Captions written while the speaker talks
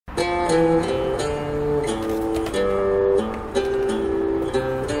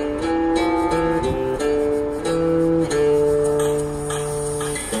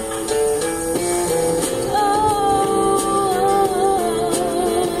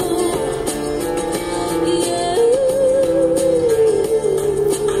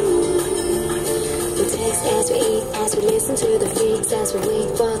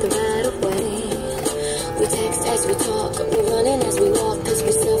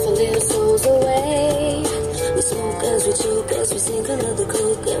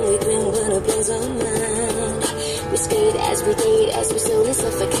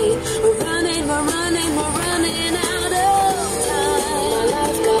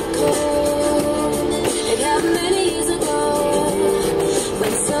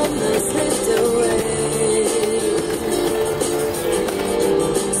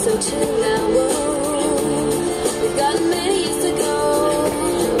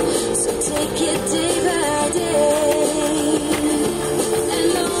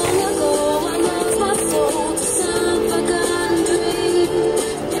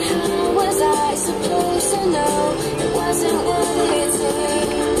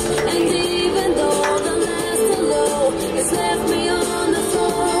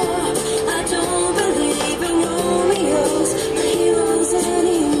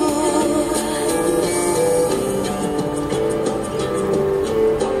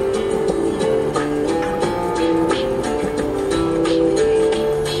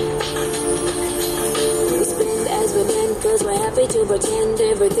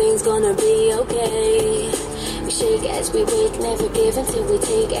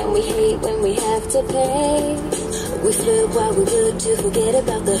drink and we hate when we have to pay. We flirt while we would to forget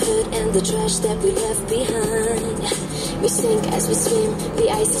about the hurt and the trash that we left behind. We sink as we swim, the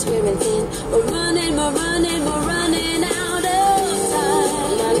ice is wearing thin. We're running out of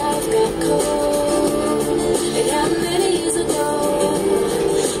time. My life got cold. It happened many years ago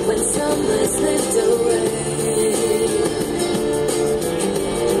when summer slipped away.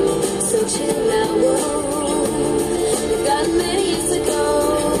 So chill now, whoa. We've got many years to go,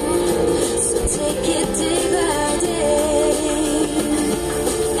 so take it day by day.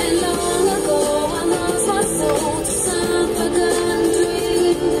 And long ago I lost my soul to some forgotten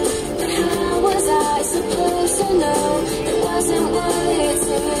dream. But how was I supposed to know it wasn't what it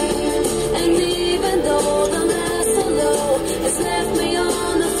seemed? And even though the master low has left me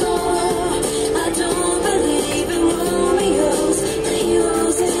on the floor, I don't believe in Romeos or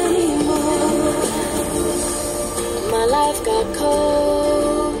heroes anymore. My life got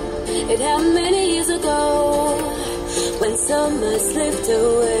cold. It happened many years ago when summer slipped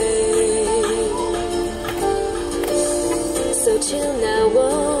away. So chill now,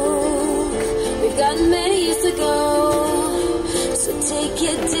 whoa. We've got many years to go, so take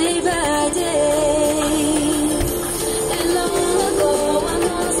it day by day.